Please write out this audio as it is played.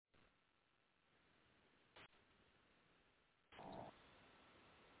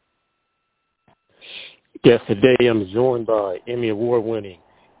Yes, today I'm joined by Emmy Award-winning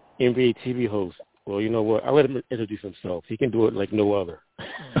NBA TV host. Well, you know what? I'll let him introduce himself. He can do it like no other.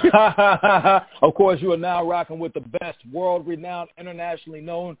 Of course, you are now rocking with the best, world-renowned, internationally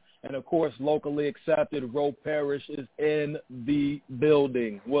known, and, of course, locally accepted. Ro Parrish is in the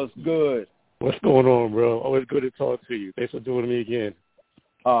building. What's good? What's going on, bro? Always good to talk to you. Thanks for doing me again.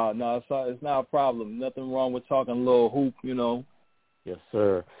 No, it's not a problem. Nothing wrong with talking a little hoop, you know. Yes,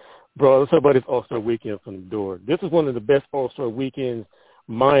 sir. Bro, let's talk about this All-Star Weekend from the door. This is one of the best All-Star Weekends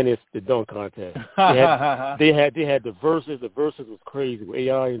minus the dunk contest. They had the verses. The verses was crazy with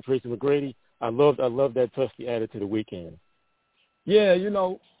AI and Tracy McGrady. I love that touch they added to the weekend. Yeah, you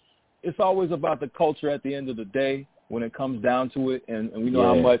know, it's always about the culture at the end of the day when it comes down to it, and we know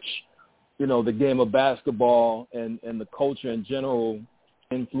how much, you know, the game of basketball and the culture in general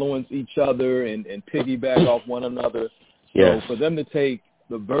influence each other and piggyback off one another. So for them to take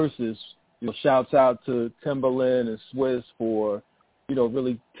the verses, you know, shouts out to Timberland and Swizz for, you know,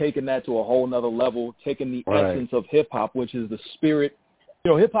 really taking that to a whole nother level, taking the essence of hip-hop, which is the spirit.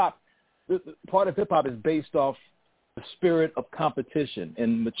 You know, hip-hop, part of hip-hop is based off the spirit of competition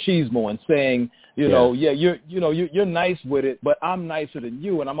and machismo and saying, you know, you're nice with it, but I'm nicer than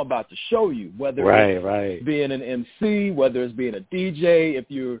you, and I'm about to show you, whether it's being an MC, whether it's being a DJ, if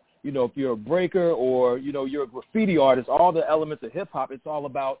you're a breaker or, you know, you're a graffiti artist, all the elements of hip-hop, it's all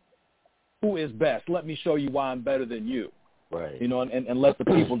about who is best. Let me show you why I'm better than you. Right. You know, and let the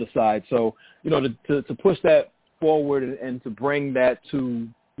people decide. So, you know, to push that forward and to bring that to,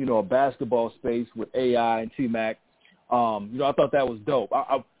 you know, a basketball space with AI and T-Mac, you know, I thought that was dope.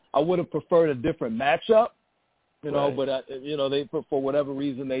 I would have preferred a different matchup, you know, but, you know, they, for whatever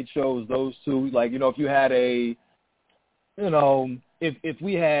reason, they chose those two. Like, you know, if you had you know, if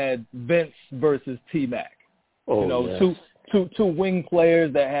we had Vince versus T-Mac, you know, two wing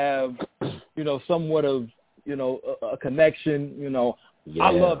players that have, you know, somewhat of, you know, a connection, you know. I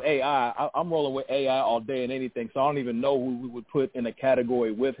love AI. I'm rolling with AI all day and anything, so I don't even know who we would put in a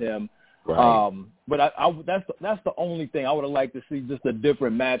category with him. Right. But that's the only thing I would have liked to see, just a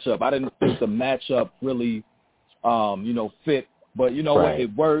different matchup. I didn't think the matchup really, you know, fit, but you know what,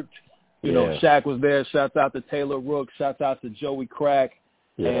 it worked. You know, Shaq was there. Shouts out to Taylor Rooks. Shouts out to Joey Crack,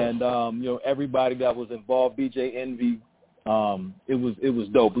 and you know, everybody that was involved. BJ Envy. It was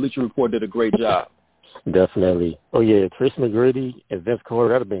dope. Bleacher Report did a great job. Definitely. Oh yeah, Tracy McGrady and Vince Carter,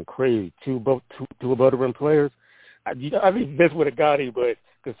 that'd have been crazy. Two above the rim players. I think Vince would have got him, but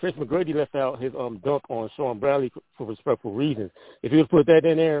because Tracy McGrady left out his dunk on Sean Bradley for respectful reasons. If he would put that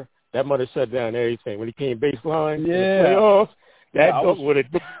in there, that might have shut down everything. When he came baseline in the playoffs, that dunk would have.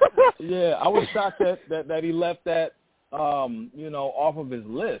 I was shocked that he left that you know, off of his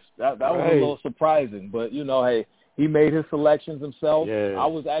list. That was a little surprising, but you know, hey. He made his selections himself. I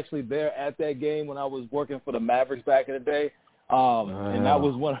was actually there at that game when I was working for the Mavericks back in the day, and that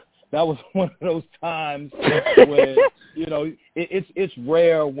was one of those times when, you know, it's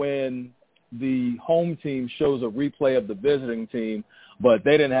rare when the home team shows a replay of the visiting team, but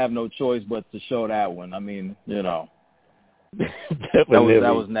they didn't have no choice but to show that one. I mean, you know, that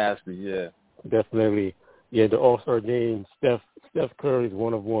was nasty. Yeah, definitely. Yeah, the All-Star game. Steph Curry's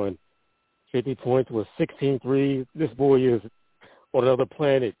 1 of 1. 50 points with 16 threes. This boy is on another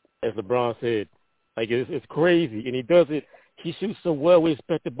planet, as LeBron said. Like, it's crazy. And he does it. He shoots so well, we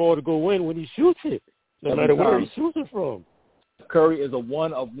expect the ball to go in when he shoots it, no matter where he shoots it from. Curry is a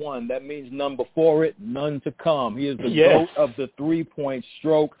 1 of 1. That means none before it, none to come. He is the GOAT of the three-point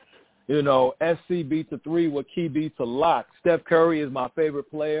stroke. You know, SC beats a 3, what Key beats a lock. Steph Curry is my favorite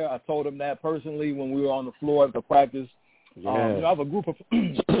player. I told him that personally when we were on the floor at the practice. You know, I have a group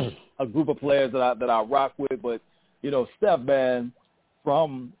of players that I rock with, but you know, Steph, man,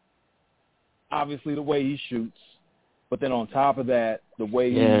 from obviously the way he shoots, but then on top of that, the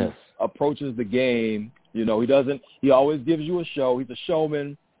way he approaches the game. You know, he always gives you a show. He's a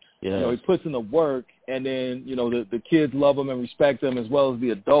showman. You know, he puts in the work, and then you know the kids love him and respect him as well as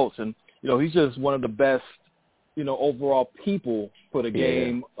the adults, and you know he's just one of the best, you know, overall people for the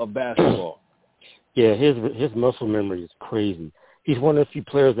game of basketball. Yeah, his muscle memory is crazy. He's one of the few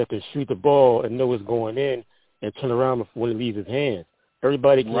players that can shoot the ball and know it's going in and turn around before he leaves his hands.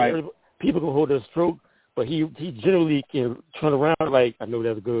 Everybody can, people can hold their stroke, but he generally can turn around like, I know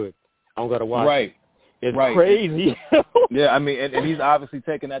that's good. I don't got to watch it. It's crazy. I mean, and he's obviously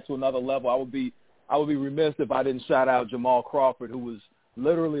taking that to another level. I would be remiss if I didn't shout out Jamal Crawford, who was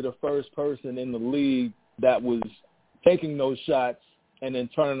literally the first person in the league that was taking those shots and then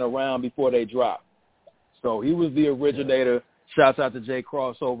turning around before they dropped. So he was the originator. Shouts out to Jay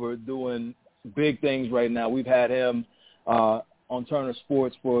Crossover doing big things right now. We've had him on Turner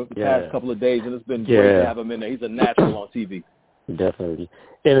Sports for the past couple of days, and it's been great to have him in there. He's a natural on TV. Definitely.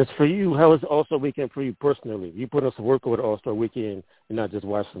 And it's for you, how was All-Star Weekend for you personally? You put us to work with All-Star Weekend and not just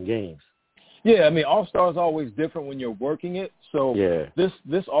watch some games. Yeah, I mean, All-Star is always different when you're working it. So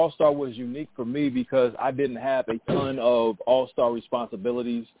this All-Star was unique for me because I didn't have a ton of All-Star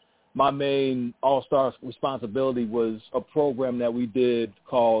responsibilities. My main All-Star responsibility was a program that we did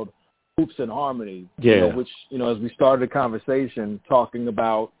called Hoops and Harmony, which, as we started the conversation talking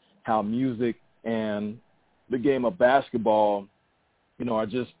about how music and the game of basketball, are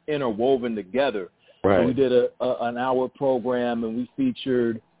just interwoven together. Right. So we did an hour program, and we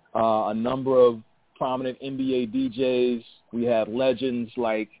featured a number of prominent NBA DJs. We had legends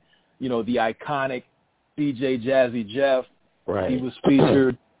like, the iconic DJ Jazzy Jeff. Right. He was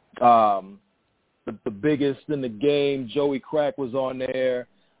featured. The biggest in the game, Joey Crack, was on there.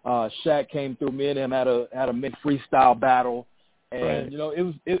 Shaq came through. Me and him had a mid freestyle battle, and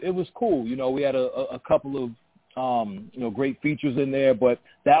it was cool. We had a couple of great features in there, but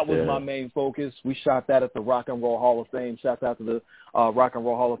that was my main focus. We shot that at the Rock and Roll Hall of Fame. Shout out to the Rock and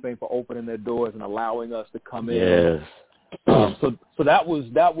Roll Hall of Fame for opening their doors and allowing us to come in. So that was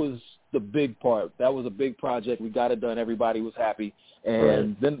the big part. That was a big project. We got it done. Everybody was happy.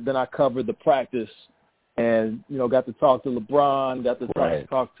 And then I covered the practice, and got to talk to LeBron. Got to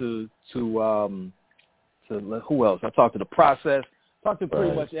talk to who else? I talked to the process. Talked to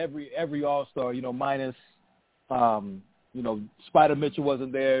pretty much every All-Star. Minus Spider Mitchell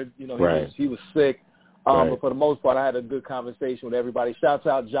wasn't there. He was sick. But for the most part, I had a good conversation with everybody. Shouts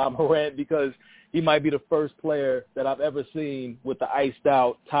out Ja Morant because he might be the first player that I've ever seen with the iced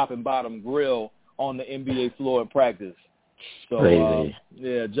out top and bottom grill on the NBA floor in practice. So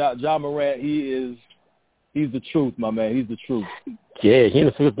Ja Morant, he's the truth, my man. He's the truth. Yeah, he in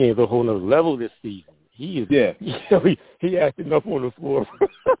the fifth game is a whole nother level this season. He is. Yeah. He acting up on the floor.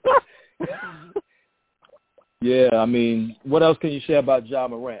 Yeah, I mean, what else can you say about Ja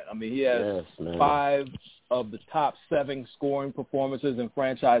Morant? I mean, he has 5 of the top 7 scoring performances in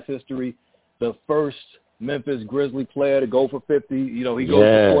franchise history. The first Memphis Grizzly player to go for 50. He goes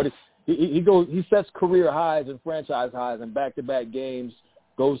for 40. He sets career highs and franchise highs in back-to-back games.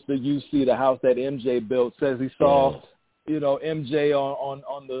 Goes to UC, the house that MJ built. Says he saw, MJ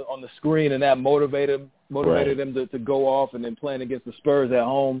on the screen, and that motivated him to go off, and then playing against the Spurs at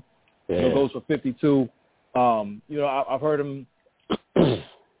home. Goes for 52. I've heard him.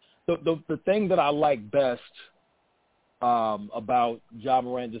 The thing that I like best about Ja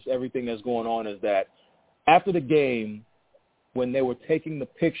Morant, just everything that's going on, is that after the game, when they were taking the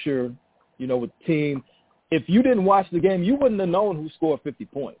picture, with the team, if you didn't watch the game, you wouldn't have known who scored 50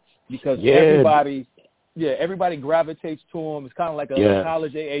 points because everybody gravitates to him. It's kind of like a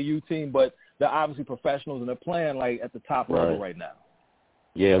college AAU team, but they're obviously professionals and they're playing like at the top level right now.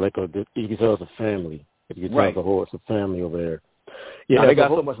 Yeah, you can tell it's a family. You can tell it's a family over there. Yeah, they got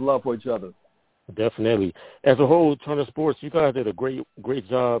so much love for each other. Definitely. As a whole, Turner Sports, you guys did a great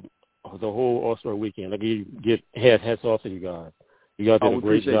job the whole All-Star weekend. Hats off to you guys. You guys did a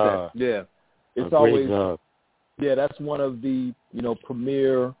great job. That. Yeah. It's great always job. Yeah, that's one of the,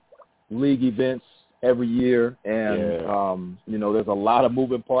 premier league events every year. And, there's a lot of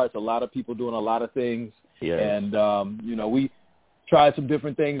moving parts, a lot of people doing a lot of things. Yeah. And, we tried some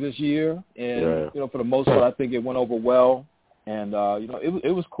different things this year. And, for the most part, I think it went over well. And,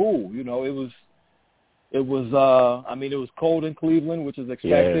 it was cool. It was cold in Cleveland, which is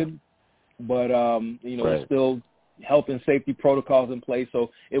expected. But, there's still health and safety protocols in place.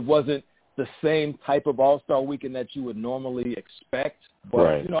 So it wasn't the same type of All-Star weekend that you would normally expect.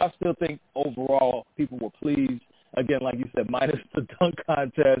 But, I still think overall people were pleased. Again, like you said, minus the dunk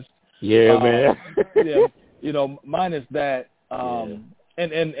contest. Yeah, man. Minus that.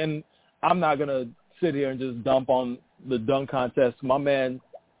 And I'm not going to sit here and just dump on the dunk contest. My man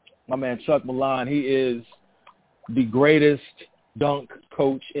Chuck Milan, he is the greatest dunk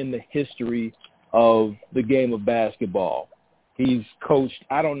coach in the history of the game of basketball. He's coached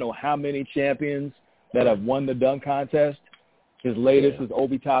I don't know how many champions that have won the dunk contest. His latest is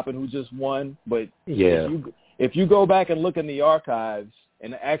Obi Toppin, who just won. But if you go back and look in the archives,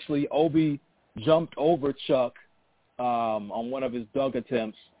 and actually Obi jumped over Chuck on one of his dunk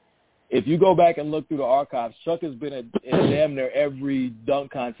attempts. If you go back and look through the archives, Chuck has been in damn near every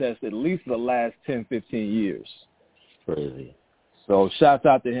dunk contest at least for the last 10, 15 years. Crazy. So shouts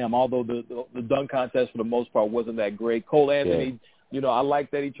out to him, although the dunk contest for the most part wasn't that great. Cole Anthony, I like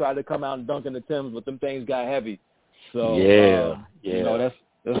that he tried to come out and dunk in the Timbs, but them things got heavy. So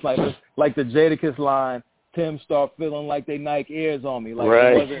that's like the Jadakiss line. Tim start feeling like they Nike Airs on me. Like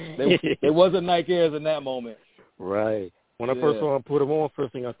they wasn't Nike Airs in that moment. Right. When I first saw him put him on,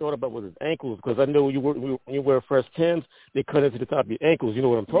 first thing I thought about was his ankles, because I know when you wear fresh 10s, they cut into the top of your ankles. You know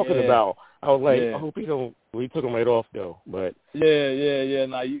what I'm talking about. I was like, I hope he don't. Well, he took them right off though, but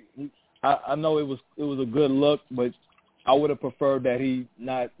Now I know it was a good look, but I would have preferred that he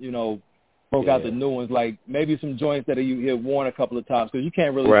not broke out the new ones, like maybe some joints that he had worn a couple of times, because you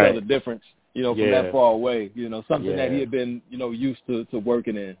can't really tell the difference, from that far away. Something that he had been used to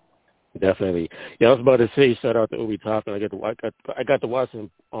working in. Definitely. Yeah, I was about to say, shout out to Obi Toppin. I got to watch him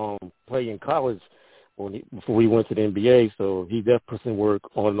play in college before we went to the NBA, so he definitely put some work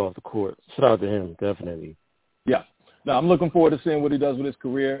on and off the court. Shout out to him, definitely. Yeah. Now, I'm looking forward to seeing what he does with his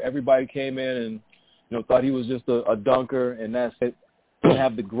career. Everybody came in and thought he was just a dunker, and that's it. Didn't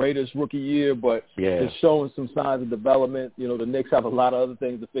have the greatest rookie year, but it's showing some signs of development. The Knicks have a lot of other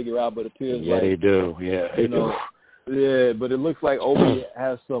things to figure out, but it appears like they do. Yeah, they do. Yeah, but it looks like Obi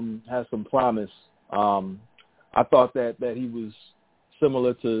has some promise. I thought that he was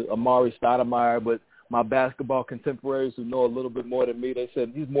similar to Amari Stoudemire, but my basketball contemporaries who know a little bit more than me, they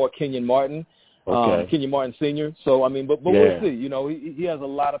said he's more Kenyon Martin, Kenyon Martin Sr. So, but we'll see. He has a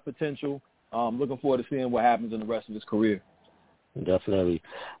lot of potential. Looking forward to seeing what happens in the rest of his career. Definitely.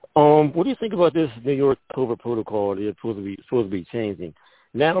 What do you think about this New York COVID protocol that's supposed to be changing?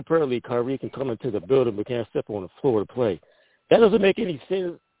 Now, apparently, Kyrie can come into the building but can't step on the floor to play. That doesn't make any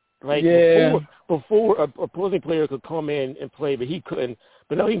sense. Like, before a opposing player could come in and play, but he couldn't.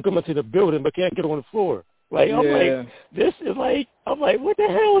 But now he can come into the building but can't get on the floor. Like, I'm like, this is like, what the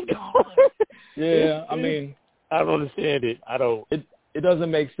hell is going on? I don't understand it. It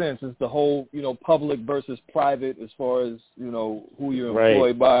doesn't make sense. It's the whole, public versus private as far as, who you're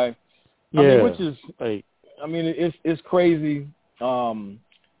employed by. Which is, it's crazy.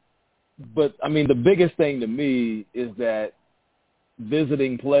 But the biggest thing to me is that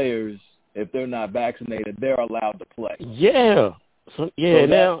visiting players, if they're not vaccinated, they're allowed to play. Yeah. So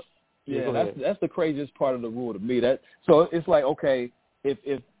that's the craziest part of the rule to me. So it's like, okay, if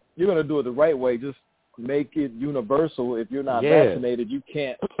you're going to do it the right way, just make it universal. If you're not vaccinated, you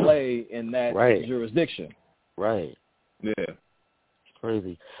can't play in that jurisdiction. Right. Yeah. It's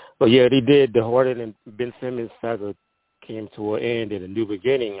crazy. But they did. The Harden and Ben Simmons saga came to an end and a new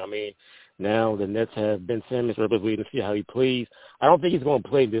beginning. Now the Nets have Ben Simmons. We're waiting to see how he plays. I don't think he's going to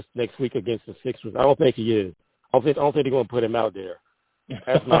play this next week against the Sixers. I don't think he is. I don't think they're going to put him out there.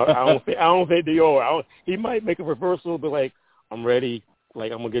 That's not. I don't think they are. He might make a reversal, but I'm ready. I'm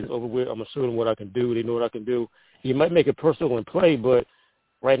gonna get it over with. I'm gonna show them what I can do. They know what I can do. He might make it personal and play, but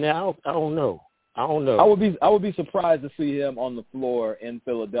right now I don't know. I would be surprised to see him on the floor in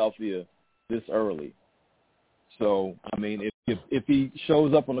Philadelphia this early. So, if he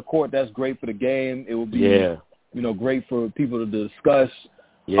shows up on the court, that's great for the game. It would be, great for people to discuss.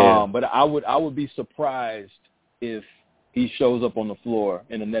 Yeah. But I would be surprised if he shows up on the floor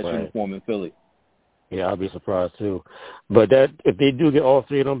in a Nets uniform in Philly. Yeah, I'll be surprised too. But if they do get all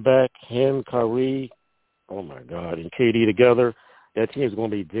three of them back, him, Kyrie, oh my God, and KD together, that team is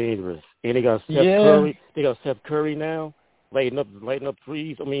going to be dangerous. And they got Steph Curry. They got Steph Curry now, lighting up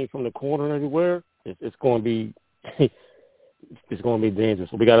threes. From the corner and everywhere. It's going to be it's going to be dangerous.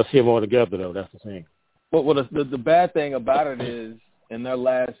 So we got to see them all together, though. That's the thing. Well, the bad thing about it is, in their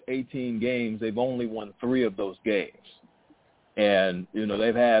last 18 games, they've only won 3 of those games. And,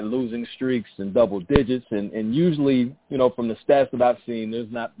 they've had losing streaks in double digits. And usually, from the stats that I've seen,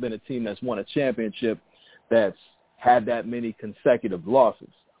 there's not been a team that's won a championship that's had that many consecutive losses.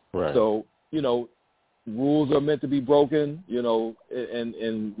 Right. So, rules are meant to be broken,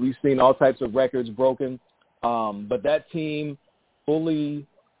 and we've seen all types of records broken. But that team, fully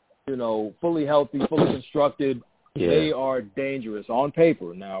healthy, fully constructed, they are dangerous on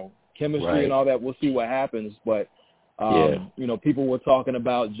paper. Now, chemistry and all that, we'll see what happens. But, people were talking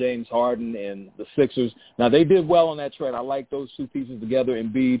about James Harden and the Sixers. Now, they did well on that trade. I like those two pieces together.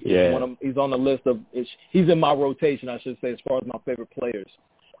 Embiid, he's on the list of – he's in my rotation, I should say, as far as my favorite players.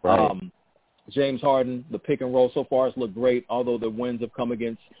 Right. James Harden, the pick and roll so far has looked great, although the wins have come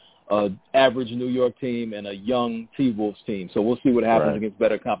against an average New York team and a young T-Wolves team. So we'll see what happens against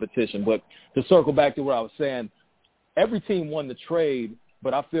better competition. But to circle back to what I was saying, every team won the trade,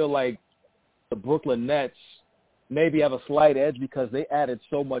 but I feel like the Brooklyn Nets maybe have a slight edge because they added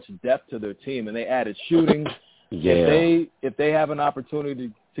so much depth to their team and they added shooting. If they have an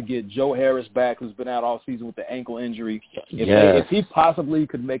opportunity to get Joe Harris back, who's been out all season with the ankle injury, if he possibly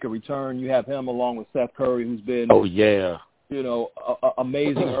could make a return, you have him along with Seth Curry, who's been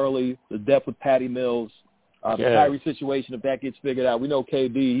amazing early. The depth with Patty Mills, the Kyrie situation, if that gets figured out, we know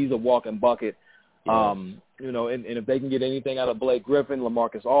KD, he's a walking bucket. And if they can get anything out of Blake Griffin,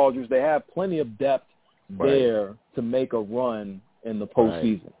 LaMarcus Aldridge, they have plenty of depth. there to make a run in the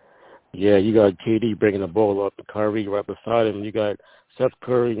postseason. Right. Yeah, you got KD bringing the ball up, and Kyrie right beside him. You got Seth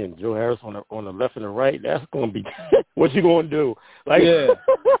Curry and Joe Harris on the left and the right. That's going to be what you going to do? Like, yeah,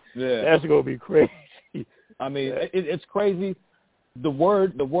 that's going to be crazy. I mean, it's crazy. The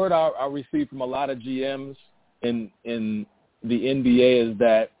word I receive from a lot of GMs in the NBA is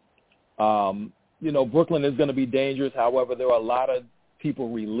that Brooklyn is going to be dangerous. However, there are a lot of people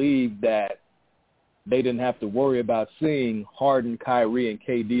relieved that they didn't have to worry about seeing Harden, Kyrie, and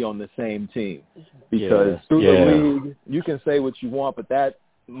KD on the same team. Because through the league, you can say what you want, but that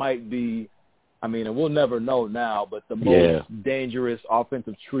might be, I mean, and we'll never know now, but the most dangerous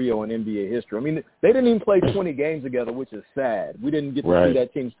offensive trio in NBA history. I mean, they didn't even play 20 games together, which is sad. We didn't get to see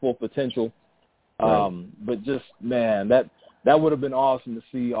that team's full potential. But just, man, that would have been awesome to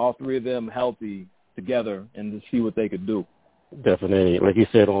see all three of them healthy together and to see what they could do. Definitely. Like you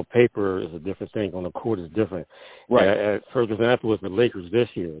said, on paper is a different thing. On the court is different. Right. For example, with the Lakers this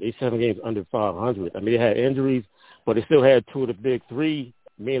year, they 7 games under 500. I mean, they had injuries, but they still had 2 of the big 3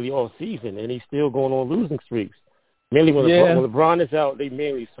 mainly all season, and he's still going on losing streaks. Mainly when LeBron is out, they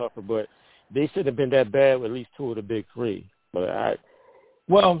mainly suffer, but they shouldn't have been that bad with at least 2 of the big 3. But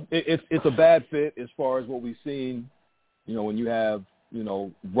it's a bad fit as far as what we've seen. When you have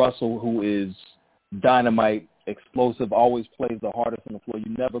Russell, who is dynamite, explosive, always plays the hardest on the floor.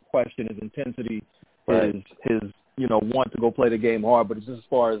 You never question his intensity, his want to go play the game hard. But it's just as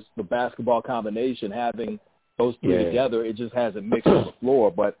far as the basketball combination, having those 3 together, it just hasn't mixed on the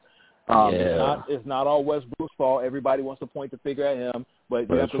floor. But it's not all Westbrook's fault. Everybody wants to point the finger at him, but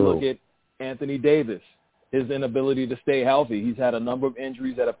you have to look at Anthony Davis, his inability to stay healthy. He's had a number of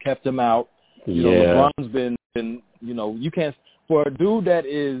injuries that have kept him out. LeBron's been you can't, for a dude that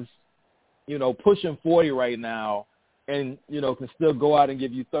is pushing 40 right now and, can still go out and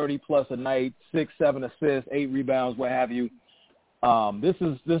give you 30-plus a night, 6, 7 assists, 8 rebounds, what have you.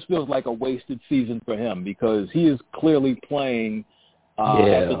 This feels like a wasted season for him because he is clearly playing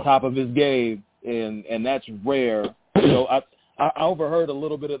at the top of his game, and that's rare. I overheard a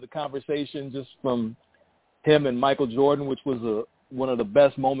little bit of the conversation just from him and Michael Jordan, which was one of the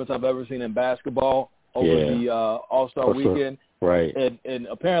best moments I've ever seen in basketball over the All-Star weekend. Right. And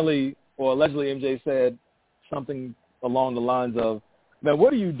apparently, or allegedly, MJ said something along the lines of, "Man,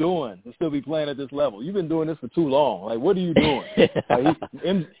 what are you doing to still be playing at this level? You've been doing this for too long. Like, what are you doing?"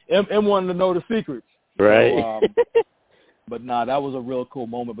 M wanted to know the secrets. Right. So, but that was a real cool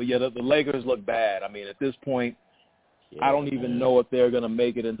moment. But the Lakers look bad. I mean, at this point, I don't even know if they're going to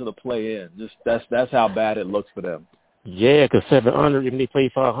make it into the play-in. Just that's how bad it looks for them. Yeah, because 700, even they play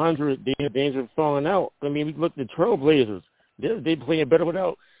 500, they're in danger of falling out. I mean, we look at the Trailblazers. They're playing better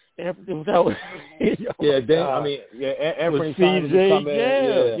without. I mean, Anthony Simons has come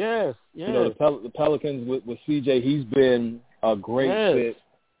in. Yes. The Pelicans with CJ, he's been a great fit.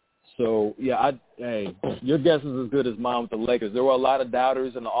 So, your guess is as good as mine with the Lakers. There were a lot of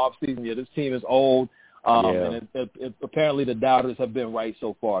doubters in the offseason. This team is old. And apparently the doubters have been right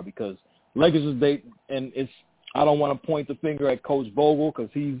so far because Lakers I don't want to point the finger at Coach Vogel because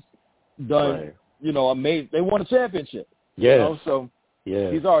he's done, amazing. They won a championship. So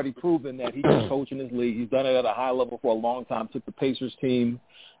he's already proven that he can coach in this league. He's done it at a high level for a long time. Took the Pacers team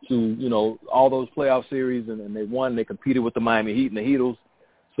to, all those playoff series, and they won. They competed with the Miami Heat and the Heatles.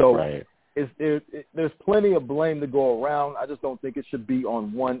 So there's plenty of blame to go around. I just don't think it should be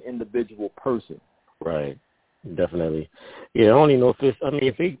on one individual person. Right. Definitely. Yeah, I don't even know if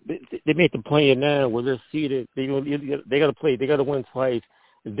they make the play now where they're seeded, they got to play. They got to win twice,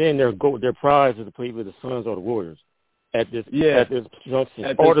 and then their prize is to play with the Suns or the Warriors at this junction.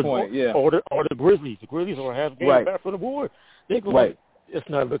 At this point, or the Grizzlies. The Grizzlies are half game back for the board. It's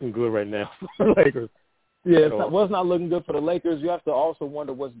not looking good right now for the Lakers. Yeah, it's not looking good for the Lakers. You have to also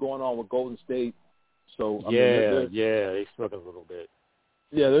wonder what's going on with Golden State. So they struggle a little bit.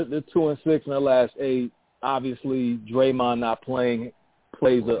 Yeah, they're 2-6 in their last 8. Obviously, Draymond not playing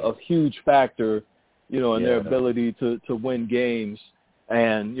plays a huge factor, in their ability to win games.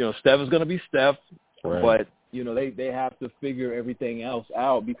 And, Steph is going to be Steph, but, they have to figure everything else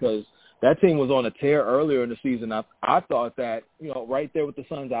out because that team was on a tear earlier in the season. I thought that, right there with the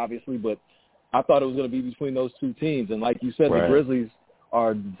Suns, obviously, but I thought it was going to be between those two teams. And like you said, the Grizzlies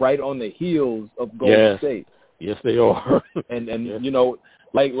are right on the heels of Golden State. Yes, they are. and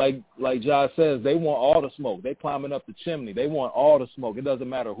like Josh says, they want all the smoke. They climbing up the chimney. They want all the smoke. It doesn't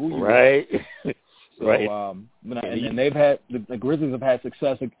matter who you are. So, and they've had the Grizzlies have had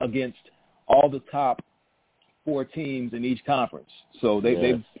success against all the top 4 teams in each conference. So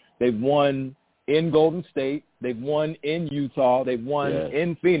they've won in Golden State. They've won in Utah. They've won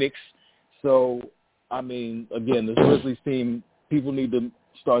in Phoenix. So I mean, again, this Grizzlies team, people need to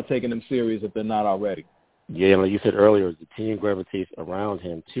start taking them serious if they're not already. Yeah, like you said earlier, the team gravitates around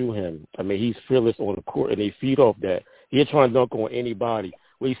him, to him. I mean, he's fearless on the court, and they feed off that. He'll try and dunk on anybody.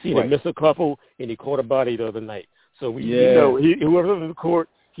 We see him miss a couple, and he caught a body the other night. So we know whoever's on the court,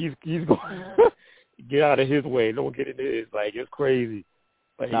 he's going to get out of his way. Don't get in his. Like, it's crazy.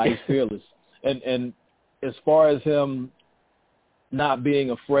 Like, he's fearless. And as far as him not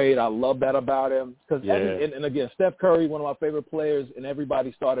being afraid, I love that about him. Because and again, Steph Curry, one of my favorite players, and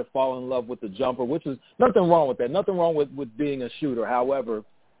everybody started falling in love with the jumper, which is nothing wrong with that. Nothing wrong with being a shooter. However,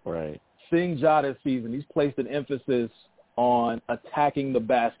 seeing Ja this season, he's placed an emphasis on attacking the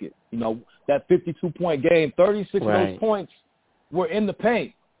basket. You know, that 52-point game, 36 of those points were in the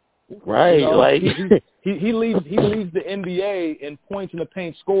paint. Right, you know, like he leads the NBA in points in the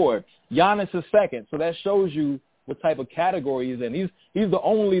paint scored. Giannis is second, so that shows you what type of category he's in. He's the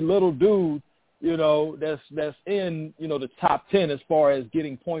only little dude, you know, that's in, you know, the top 10 as far as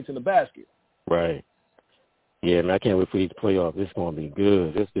getting points in the basket. Right. Yeah, man, I can't wait for these playoffs. This is going to be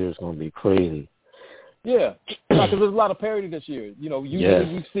good. This year is going to be crazy. Yeah, because there's a lot of parity this year. You know,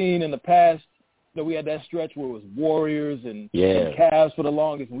 usually we've seen in the past, you know, we had that stretch where it was Warriors and Cavs for the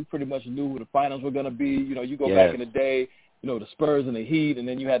longest, and we pretty much knew who the finals were going to be. You know, you go back in the day, you know, the Spurs and the Heat, and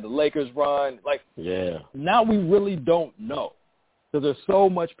then you had the Lakers run. Like, now we really don't know because there's so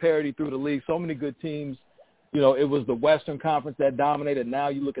much parity through the league, so many good teams. You know, it was the Western Conference that dominated. Now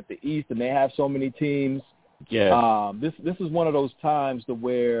you look at the East, and they have so many teams. This is one of those times to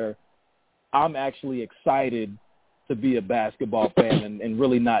where I'm actually excited to be a basketball fan and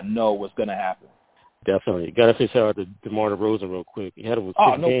really not know what's going to happen. Definitely. Got to say shout out to DeMar DeRozan real quick. He had it with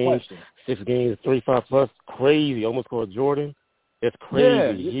 6 games, 35+, crazy. Almost called Jordan. It's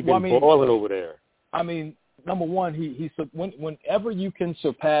crazy. He's been balling over there. I mean, number one, whenever you can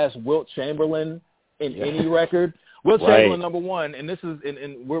surpass Wilt Chamberlain in any record, Wilt Chamberlain number one, and this is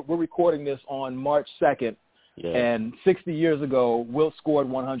and we're recording this on March 2nd, and 60 years ago, Wilt scored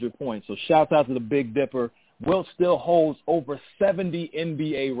 100 points. So shouts out to the Big Dipper. Wilt still holds over 70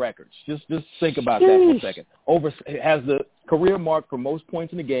 NBA records. Just think about that for a second. Has the career mark for most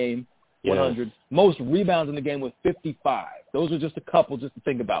points in the game, 100. Most rebounds in the game with 55. Those are just a couple just to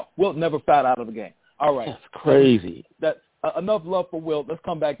think about. Wilt never fouled out of the game. All right. That's crazy. Enough love for Wilt. Let's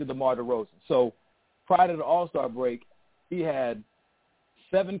come back to DeMar DeRozan. So prior to the All-Star break, he had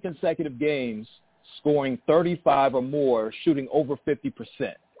 7 consecutive games scoring 35 or more, shooting over 50%.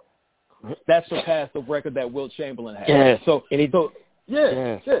 That surpassed the record that Wilt Chamberlain had.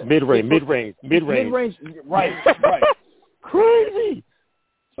 Mid-range. Right. Crazy.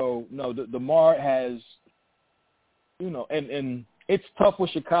 So, no, DeMar has, you know, and it's tough with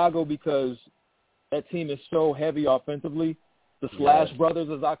Chicago because that team is so heavy offensively. The Slash Brothers,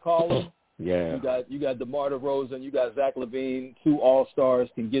 as I call them. You got DeMar DeRozan, you got Zach LaVine, 2 All-Stars,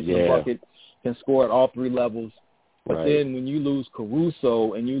 can get to the bucket, can score at all 3 levels. But then when you lose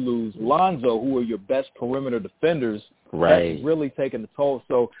Caruso and you lose Lonzo, who are your best perimeter defenders, that's really taking the toll.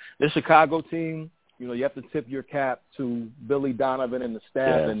 So this Chicago team, you know, you have to tip your cap to Billy Donovan and the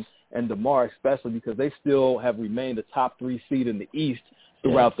staff and DeMar especially because they still have remained a top 3 seed in the East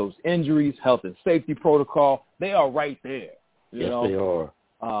throughout those injuries, health and safety protocol. They are right there. You know? They are.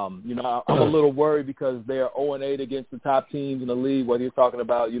 You know, I'm a little worried because they are 0-8 against the top teams in the league, whether you're talking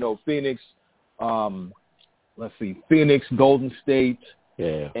about, you know, Phoenix, Golden State,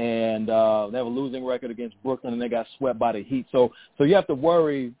 and they have a losing record against Brooklyn, and they got swept by the Heat. So you have to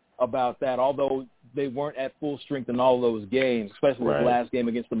worry about that, although they weren't at full strength in all of those games, especially the last game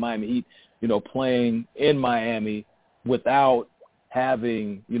against the Miami Heat, you know, playing in Miami without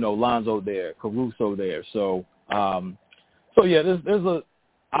having, you know, Lonzo there, Caruso there. So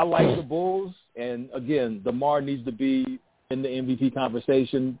I like the Bulls, and again, DeMar needs to be in the MVP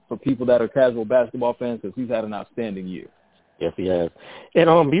conversation for people that are casual basketball fans because he's had an outstanding year. Yes, he has.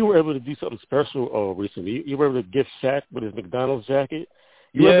 And you were able to do something special recently. You were able to gift Shaq with his McDonald's jacket.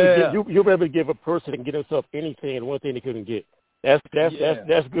 You were able to give a person and get himself anything and one thing he couldn't get. That's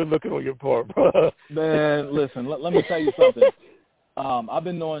good looking on your part, bro. Man, listen, let me tell you something. I've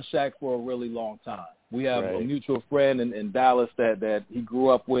been knowing Shaq for a really long time. We have a mutual friend in Dallas that he grew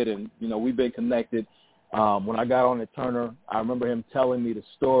up with, and, you know, we've been connected. When I got on at Turner, I remember him telling me the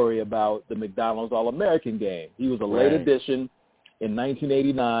story about the McDonald's All-American game. He was a late addition in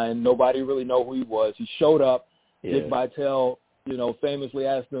 1989. Nobody really know who he was. He showed up. Dick Vitale, you know, famously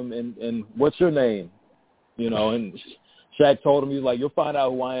asked him, and what's your name? You know, and Shaq told him, he was like, you'll find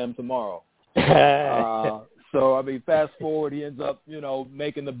out who I am tomorrow. So, I mean, fast forward, he ends up, you know,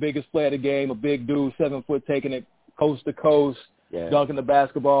 making the biggest play of the game, a big dude, 7 foot, taking it coast to coast, dunking the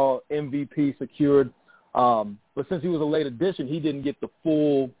basketball, MVP secured. But since he was a late addition, he didn't get the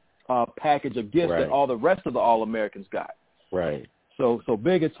full package of gifts that all the rest of the All-Americans got. Right. So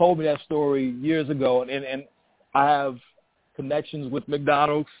Big had told me that story years ago, and I have connections with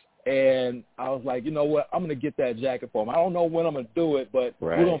McDonald's, and I was like, you know what, I'm going to get that jacket for him. I don't know when I'm going to do it, but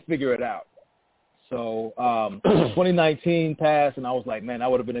we're going to figure it out. So 2019 passed, and I was like, man,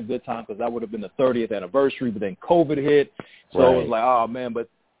 that would have been a good time because that would have been the 30th anniversary, but then COVID hit. So it was like, oh, man, but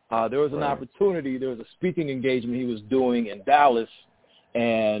there was an opportunity. There was a speaking engagement he was doing in Dallas,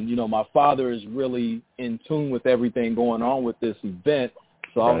 and, you know, my father is really in tune with everything going on with this event.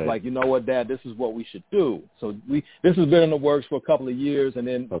 So I was like, you know what, Dad, this is what we should do. So this has been in the works for a couple of years, and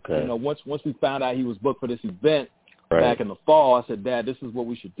then, you know, once we found out he was booked for this event back in the fall, I said, Dad, this is what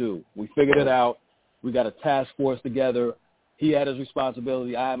we should do. We figured it out. We got a task force together. He had his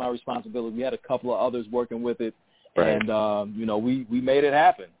responsibility. I had my responsibility. We had a couple of others working with it. And, you know, we made it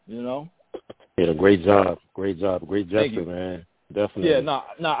happen, you know. Yeah, great job. Great gesture, man. Definitely. Yeah, no,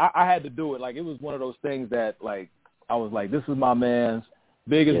 I had to do it. Like, it was one of those things that, like, I was like, this is my man's.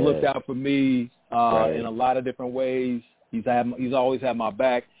 Big has looked out for me in a lot of different ways. He's always had my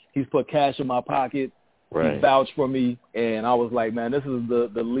back. He's put cash in my pocket. He vouched for me. And I was like, man, this is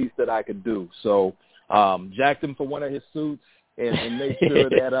the least that I could do. So, jacked him for one of his suits and made sure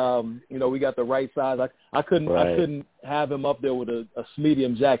that you know, we got the right size. I couldn't have him up there with a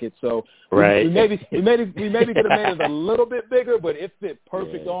medium jacket. So we maybe could have made it a little bit bigger, but it fit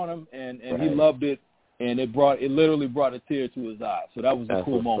perfect on him, and he loved it, and it literally brought a tear to his eye. So that was a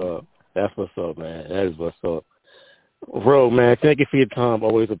cool moment. That's what's up, man. That is what's up. Bro, man, thank you for your time.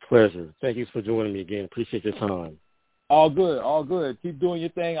 Always a pleasure. Thank you for joining me again. Appreciate your time. All good. Keep doing your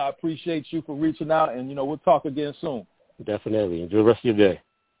thing. I appreciate you for reaching out, and, you know, we'll talk again soon. Definitely. Enjoy the rest of your day.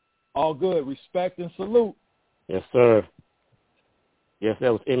 All good. Respect and salute. Yes, sir. Yes,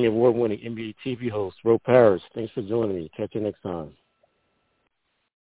 that was Emmy Award-winning NBA TV host, Ro Parrish. Thanks for joining me. Catch you next time.